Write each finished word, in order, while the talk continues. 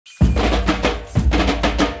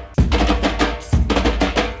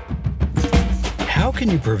can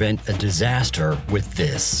you prevent a disaster with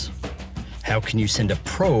this? How can you send a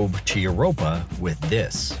probe to Europa with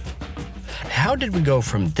this? How did we go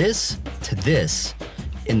from this to this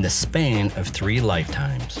in the span of 3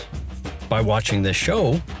 lifetimes? By watching this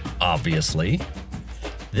show, obviously.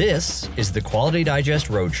 This is the Quality Digest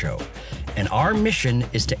Roadshow, and our mission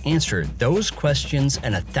is to answer those questions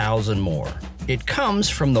and 1,000 more. It comes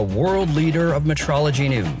from the world leader of metrology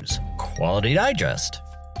news, Quality Digest.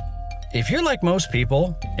 If you're like most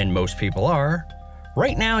people, and most people are,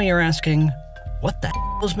 right now you're asking, what the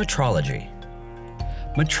hell is metrology?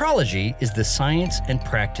 Metrology is the science and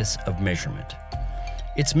practice of measurement.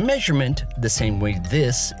 It's measurement the same way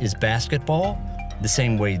this is basketball, the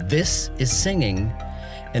same way this is singing,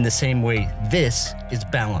 and the same way this is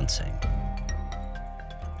balancing.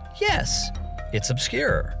 Yes, it's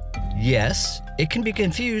obscure. Yes, it can be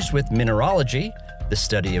confused with mineralogy, the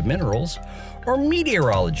study of minerals, or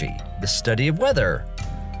meteorology, the study of weather,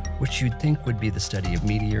 which you'd think would be the study of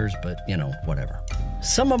meteors, but whatever.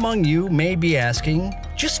 Some among you may be asking,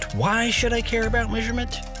 just why should I care about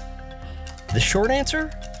measurement? The short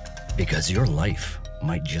answer? Because your life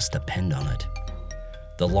might just depend on it.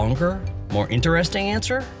 The longer, more interesting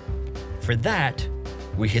answer? For that,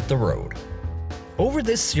 we hit the road. Over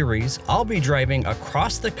this series, I'll be driving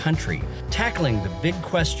across the country, tackling the big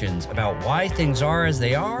questions about why things are as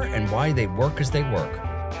they are and why they work as they work.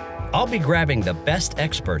 I'll be grabbing the best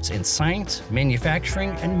experts in science,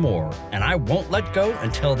 manufacturing, and more, and I won't let go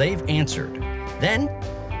until they've answered. Then,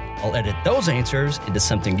 I'll edit those answers into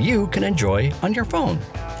something you can enjoy on your phone.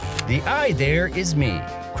 The I there is me,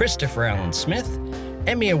 Christopher Allan Smith,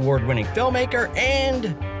 Emmy Award-winning filmmaker,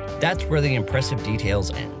 and that's where the impressive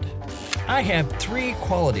details end. I have 3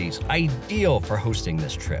 qualities ideal for hosting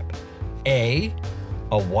this trip. A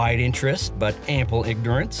wide interest but ample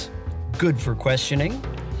ignorance, good for questioning.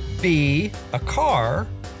 B, a car.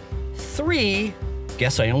 3,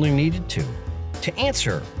 guess I only needed 2. To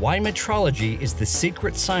answer why metrology is the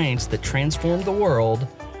secret science that transformed the world,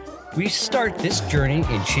 we start this journey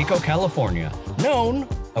in Chico, California, known,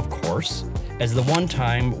 of course, as the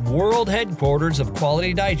one-time world headquarters of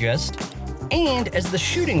Quality Digest, and as the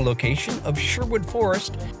shooting location of Sherwood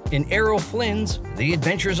Forest in Errol Flynn's The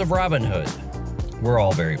Adventures of Robin Hood. We're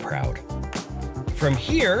all very proud. From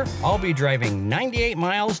here, I'll be driving 98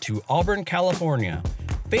 miles to Auburn, California,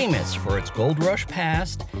 famous for its gold rush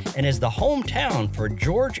past and is the hometown for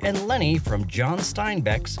George and Lenny from John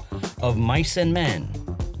Steinbeck's Of Mice and Men.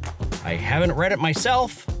 I haven't read it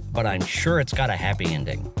myself, but I'm sure it's got a happy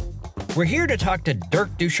ending. We're here to talk to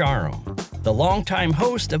Dirk Ducharme, the longtime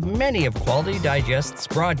host of many of Quality Digest's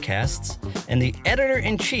broadcasts and the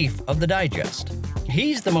editor-in-chief of the Digest.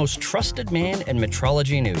 He's the most trusted man in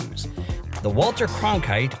metrology news, the Walter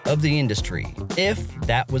Cronkite of the industry, if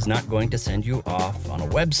that was not going to send you off on a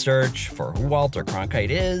web search for who Walter Cronkite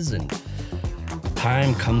is, and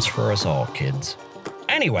time comes for us all, kids.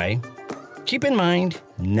 Anyway, keep in mind,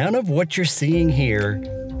 none of what you're seeing here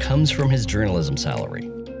comes from his journalism salary.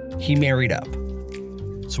 He married up.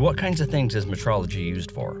 So what kinds of things is metrology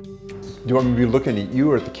used for? Do you want me to be looking at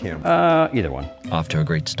you or at the camera? Either one. Off to a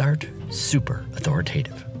great start. Super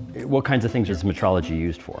authoritative. What kinds of things is metrology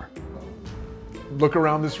used for? Look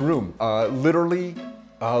around this room. Literally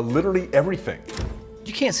everything.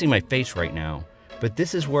 You can't see my face right now, but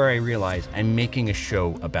this is where I realize I'm making a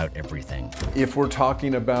show about everything. If we're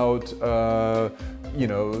talking about,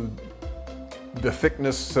 the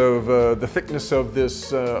thickness of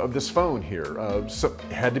this phone here, so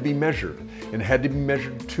it had to be measured, and it had to be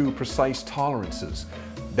measured to precise tolerances.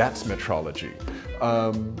 That's metrology.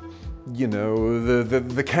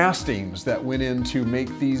 The castings that went in to make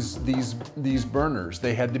these burners,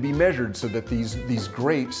 they had to be measured so that these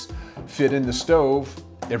grates fit in the stove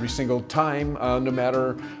every single time, no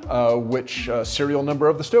matter which serial number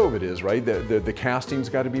of the stove it is, right? The castings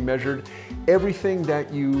got to be measured. Everything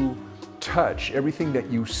that you touch, everything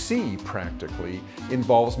that you see practically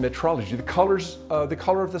involves metrology. The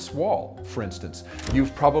color of this wall, for instance.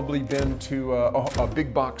 You've probably been to a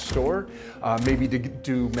big box store, maybe to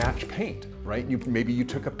do match paint, right? Maybe you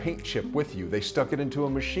took a paint chip with you. They stuck it into a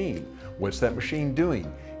machine. What's that machine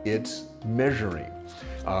doing? It's measuring.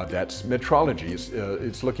 That's metrology.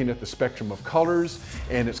 It's looking at the spectrum of colors,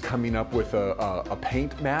 and it's coming up with a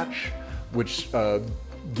paint match, which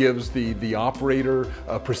gives the operator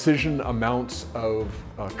precision amounts of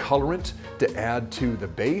colorant to add to the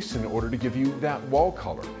base in order to give you that wall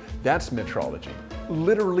color. That's metrology.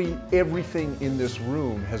 Literally everything in this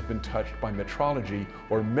room has been touched by metrology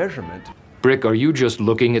or measurement. Brick, are you just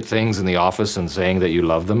looking at things in the office and saying that you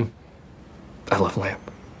love them? I love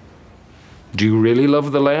lamp. Do you really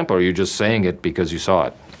love the lamp, or are you just saying it because you saw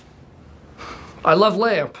it? I love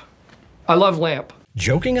lamp. I love lamp.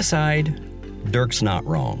 Joking aside, Dirk's not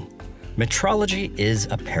wrong. Metrology is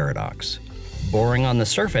a paradox. Boring on the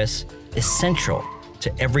surface, essential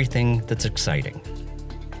to everything that's exciting.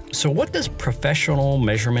 So what does professional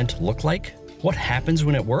measurement look like? What happens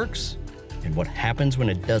when it works? And what happens when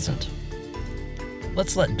it doesn't?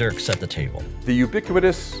 Let's let Dirk set the table. The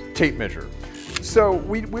ubiquitous tape measure. So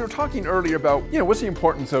we were talking earlier about, what's the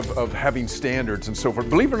importance of having standards and so forth.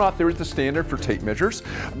 Believe it or not, there is a standard for tape measures.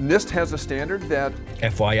 NIST has a standard that...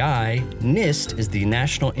 FYI, NIST is the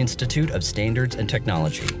National Institute of Standards and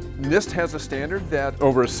Technology. NIST has a standard that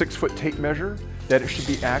over a 6-foot tape measure, that it should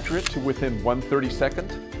be accurate to within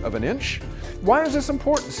 1/32 of an inch. Why is this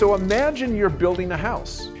important? So imagine you're building a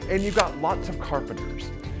house and you've got lots of carpenters.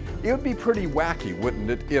 It would be pretty wacky, wouldn't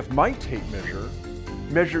it, if my tape measure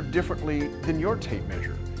measured differently than your tape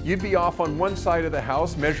measure. You'd be off on one side of the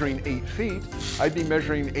house measuring 8 feet. I'd be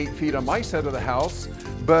measuring 8 feet on my side of the house,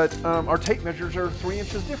 but our tape measures are 3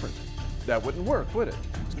 inches different. That wouldn't work, would it?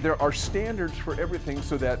 There are standards for everything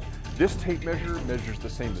so that this tape measure measures the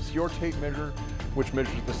same as your tape measure, which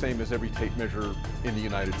measures the same as every tape measure in the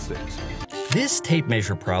United States. This tape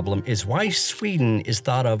measure problem is why Sweden is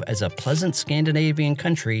thought of as a pleasant Scandinavian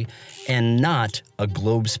country and not a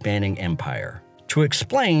globe-spanning empire. To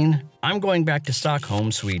explain, I'm going back to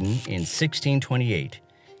Stockholm, Sweden in 1628.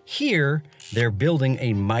 Here, they're building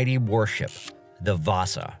a mighty warship, the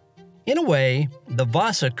Vasa. In a way, the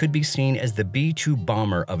Vasa could be seen as the B-2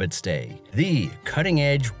 bomber of its day, the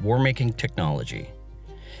cutting-edge war-making technology.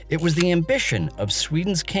 It was the ambition of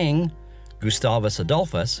Sweden's king, Gustavus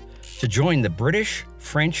Adolphus, to join the British,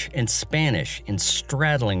 French, and Spanish in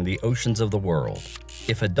straddling the oceans of the world.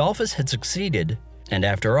 If Adolphus had succeeded, and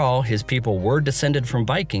after all, his people were descended from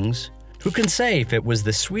Vikings, who can say if it was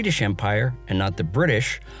the Swedish Empire and not the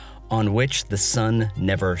British on which the sun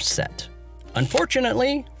never set?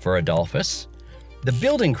 Unfortunately for Adolphus, the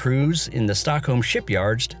building crews in the Stockholm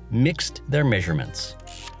shipyards mixed their measurements.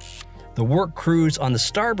 The work crews on the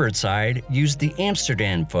starboard side used the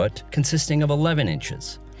Amsterdam foot, consisting of 11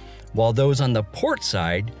 inches, while those on the port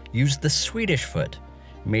side used the Swedish foot,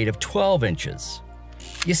 made of 12 inches.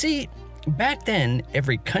 You see, back then,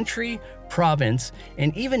 every country, province,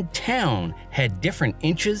 and even town had different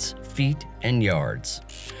inches, feet, and yards.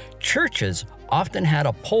 Churches often had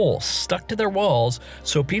a pole stuck to their walls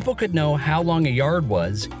so people could know how long a yard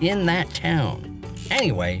was in that town.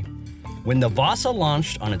 Anyway, when the Vasa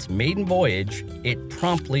launched on its maiden voyage, it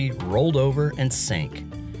promptly rolled over and sank,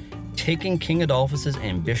 taking King Adolphus's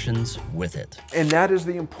ambitions with it. And that is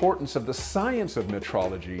the importance of the science of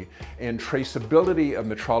metrology and traceability of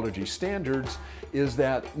metrology standards, is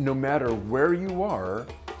that no matter where you are,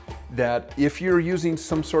 that if you're using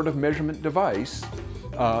some sort of measurement device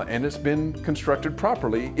and it's been constructed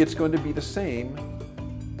properly, it's going to be the same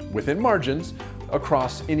within margins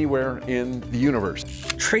across anywhere in the universe.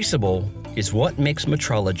 Traceable is what makes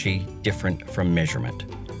metrology different from measurement.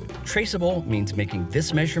 Traceable means making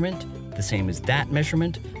this measurement the same as that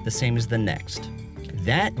measurement, the same as the next.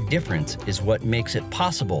 That difference is what makes it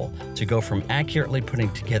possible to go from accurately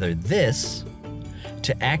putting together this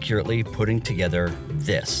to accurately putting together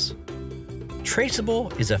this.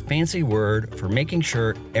 Traceable is a fancy word for making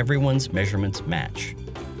sure everyone's measurements match.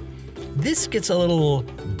 This gets a little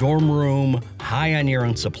dorm room, high on your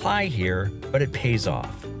own supply here, but it pays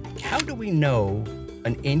off. How do we know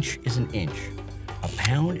an inch is an inch, a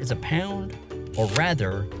pound is a pound, or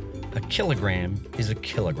rather, a kilogram is a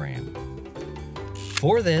kilogram?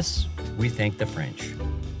 For this, we thank the French.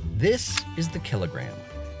 This is the kilogram.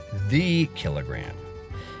 The kilogram.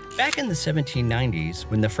 Back in the 1790s,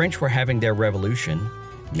 when the French were having their revolution,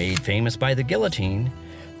 made famous by the guillotine,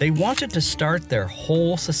 they wanted to start their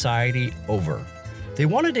whole society over. They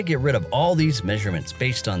wanted to get rid of all these measurements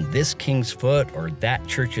based on this king's foot or that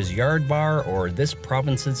church's yard bar or this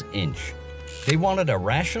province's inch. They wanted a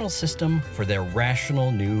rational system for their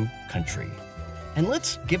rational new country. And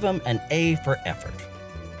let's give them an A for effort.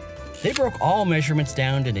 They broke all measurements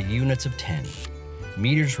down into units of 10.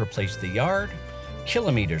 Meters replaced the yard,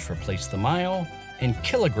 kilometers replaced the mile, and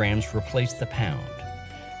kilograms replaced the pound.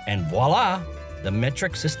 And voila, the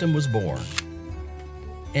metric system was born.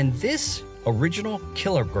 And this original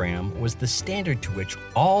kilogram was the standard to which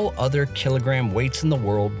all other kilogram weights in the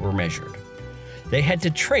world were measured. They had to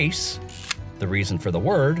trace, the reason for the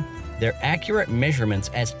word, their accurate measurements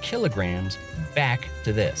as kilograms back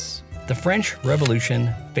to this. The French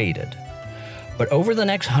Revolution faded. But over the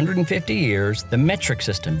next 150 years, the metric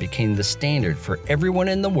system became the standard for everyone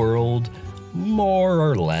in the world, more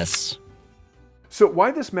or less. So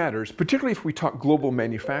why this matters, particularly if we talk global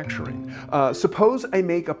manufacturing. Suppose I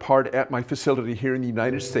make a part at my facility here in the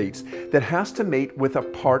United States that has to mate with a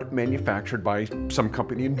part manufactured by some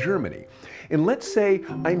company in Germany. And let's say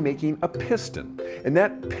I'm making a piston, and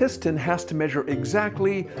that piston has to measure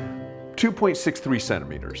exactly 2.63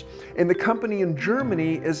 centimeters. And the company in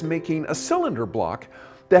Germany is making a cylinder block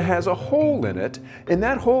that has a hole in it, and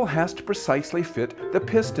that hole has to precisely fit the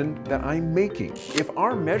piston that I'm making. If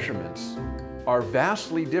our measurements are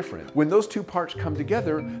vastly different, when those two parts come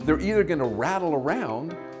together, they're either going to rattle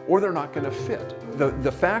around or they're not going to fit.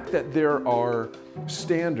 The fact that there are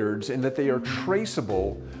standards and that they are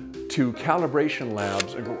traceable to calibration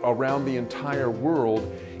labs around the entire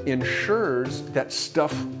world ensures that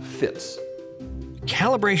stuff fits.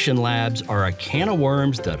 Calibration labs are a can of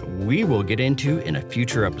worms that we will get into in a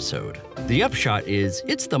future episode. The upshot is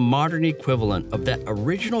it's the modern equivalent of that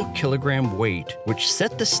original kilogram weight which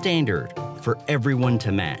set the standard for everyone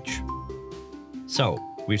to match. So,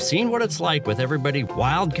 we've seen what it's like with everybody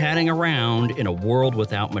wildcatting around in a world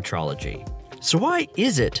without metrology. So why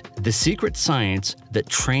is it the secret science that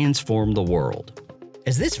transformed the world?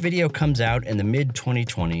 As this video comes out in the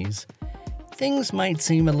mid-2020s, things might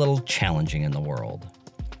seem a little challenging in the world.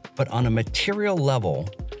 But on a material level,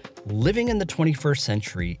 living in the 21st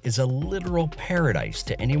century is a literal paradise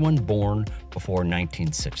to anyone born before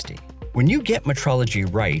 1960. When you get metrology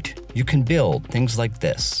right, you can build things like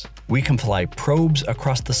this. We can fly probes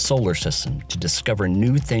across the solar system to discover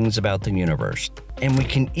new things about the universe. And we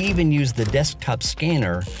can even use the desktop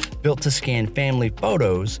scanner built to scan family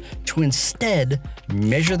photos to instead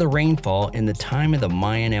measure the rainfall in the time of the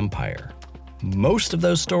Mayan Empire. Most of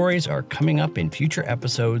those stories are coming up in future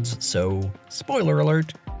episodes, so spoiler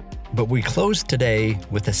alert. But we close today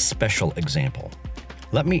with a special example.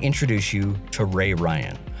 Let me introduce you to Ray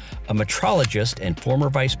Ryan, a metrologist and former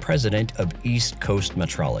vice president of East Coast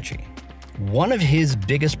Metrology. One of his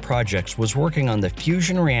biggest projects was working on the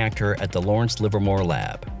fusion reactor at the Lawrence Livermore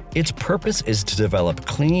lab. Its purpose is to develop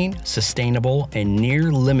clean, sustainable, and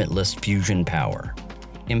near-limitless fusion power.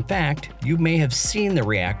 In fact, you may have seen the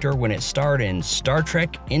reactor when it starred in Star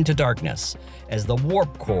Trek Into Darkness as the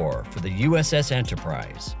warp core for the USS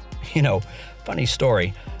Enterprise. You know, funny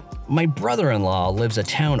story, my brother-in-law lives a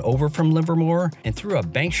town over from Livermore, and through a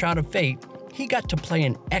bank shot of fate, he got to play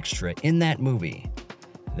an extra in that movie.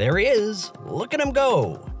 There he is, look at him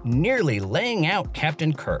go, nearly laying out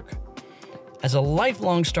Captain Kirk. As a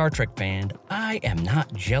lifelong Star Trek fan, I am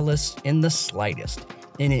not jealous in the slightest,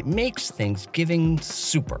 and it makes Thanksgiving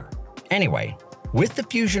super. Anyway, with the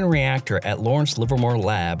fusion reactor at Lawrence Livermore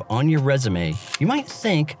Lab on your resume, you might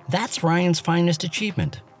think that's Ryan's finest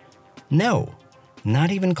achievement. No,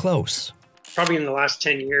 not even close. Probably in the last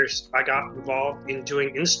 10 years, I got involved in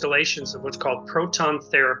doing installations of what's called proton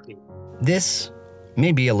therapy. This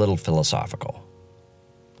may be a little philosophical,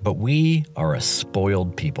 but we are a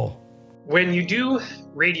spoiled people. When you do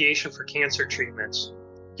radiation for cancer treatments,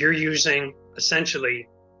 you're using essentially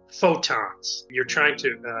photons. You're trying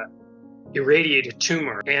to irradiate a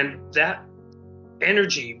tumor, and that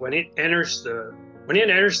energy, when it enters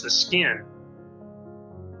the skin,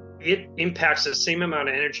 it impacts the same amount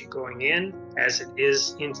of energy going in as it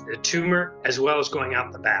is into the tumor, as well as going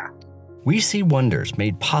out the back. We see wonders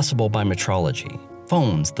made possible by metrology,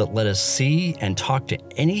 phones that let us see and talk to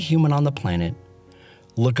any human on the planet,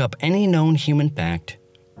 look up any known human fact,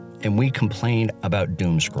 and we complain about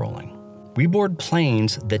doom scrolling. We board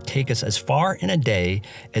planes that take us as far in a day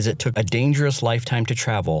as it took a dangerous lifetime to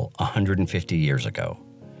travel 150 years ago.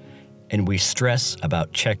 And we stress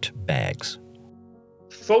about checked bags.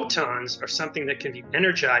 Photons are something that can be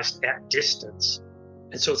energized at distance.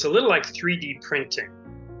 And so it's a little like 3D printing,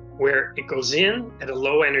 where it goes in at a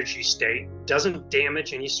low energy state, doesn't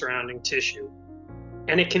damage any surrounding tissue,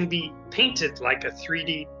 and it can be painted like a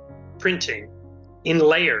 3D printing in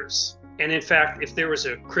layers. And in fact, if there was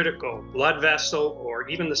a critical blood vessel or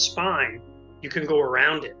even the spine, you can go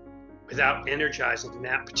around it without energizing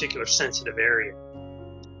that particular sensitive area.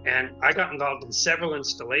 And I got involved in several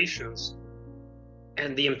installations.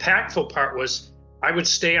 And the impactful part was I would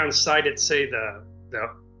stay on site at, say, the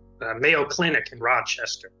Mayo Clinic in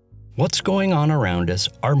Rochester. What's going on around us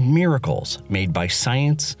are miracles made by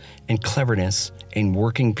science and cleverness and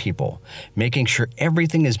working people, making sure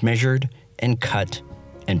everything is measured and cut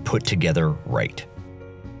and put together right.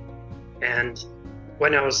 And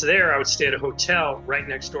when I was there, I would stay at a hotel right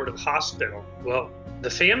next door to the hospital. Well, the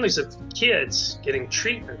families of the kids getting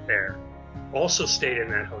treatment there also stayed in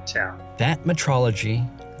that hotel. That metrology,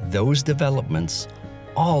 those developments,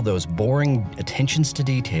 all those boring attentions to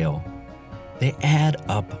detail, they add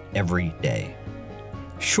up every day.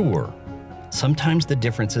 Sure, Sometimes the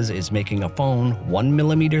differences is making a phone 1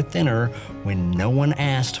 millimeter thinner when no one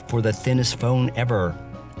asked for the thinnest phone ever,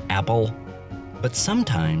 Apple. But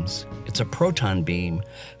sometimes it's a proton beam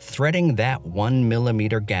threading that 1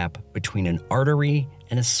 millimeter gap between an artery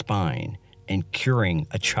and a spine and curing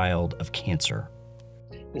a child of cancer.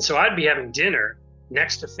 And so I'd be having dinner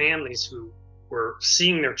next to families who were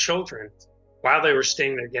seeing their children while they were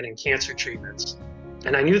staying there getting cancer treatments.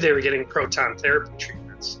 And I knew they were getting proton therapy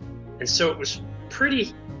treatments. And so it was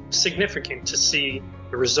pretty significant to see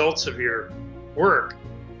the results of your work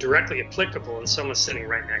directly applicable in someone sitting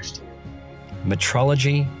right next to you.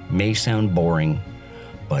 Metrology may sound boring,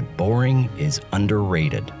 but boring is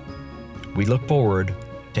underrated. We look forward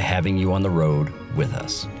to having you on the road with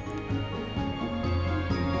us.